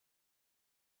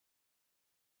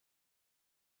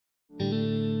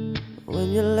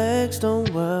when your legs don't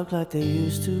work like they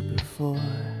used to before,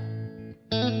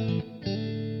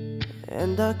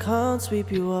 and I can't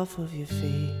sweep you off of your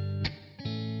feet.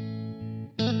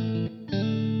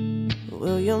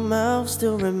 Will your mouth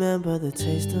still remember the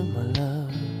taste of my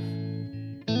love?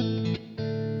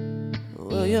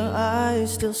 Will your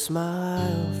eyes still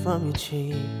smile from your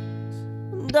cheeks?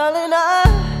 Darling, I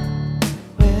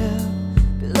will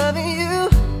be loving you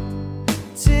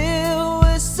till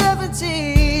we're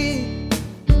 17.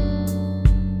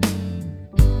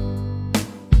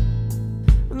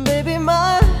 Baby,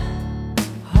 my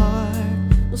heart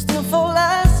will still fall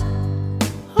as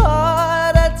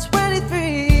hard at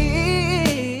 23.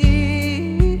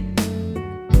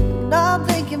 And I'm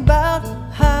thinking about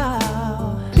how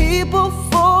people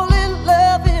fall in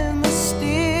love in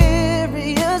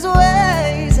mysterious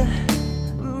ways.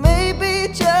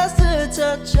 Maybe just a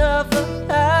touch of a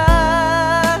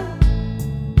hand.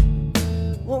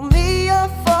 Well, me, I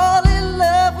fall in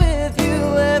love with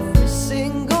you every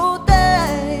single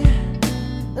day,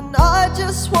 and I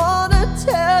just wanna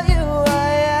tell you I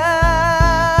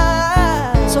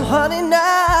am. So honey,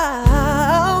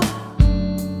 now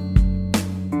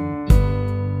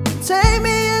take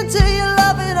me into your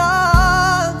loving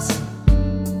arms.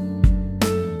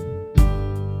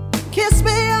 Kiss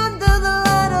me under the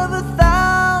light of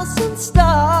 1,000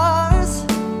 stars.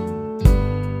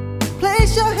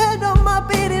 Place your hand on my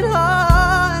beating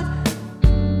heart.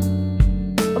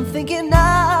 I'm thinking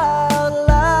out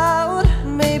loud,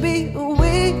 maybe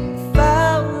we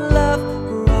found love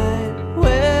right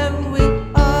where we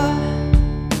are.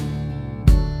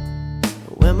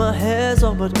 When my hair's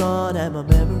all but gone and my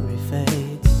memory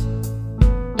fades,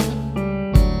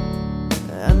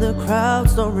 and the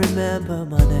crowds don't remember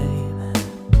my name,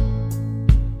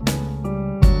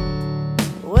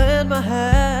 when my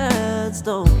hands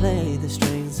don't play the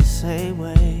strings the same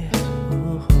way,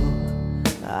 ooh,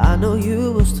 I know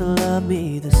you will still love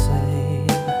me the same.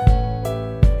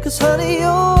 'Cause honey,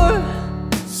 your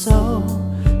soul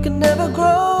can never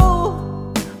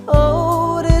grow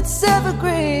old, it's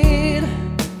evergreen.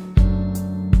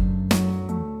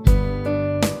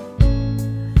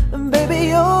 And baby,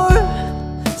 your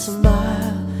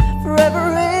smile forever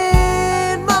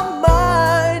in my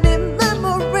mind, in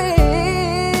memory.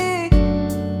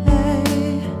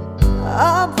 Hey,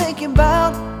 I'm thinking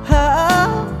about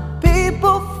how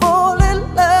people fall in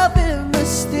love in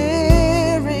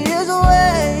mysterious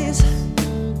ways,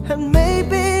 and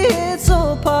maybe it's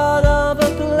all part of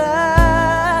a plan.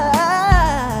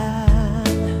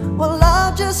 Well,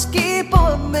 I'll just keep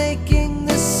on making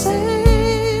the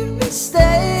same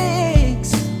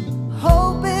mistakes,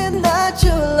 hoping that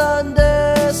you'll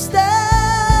understand.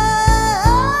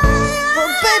 Oh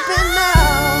baby, now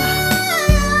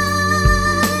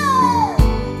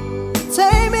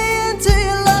take me into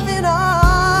your loving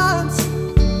arms.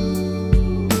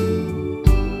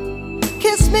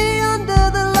 Kiss me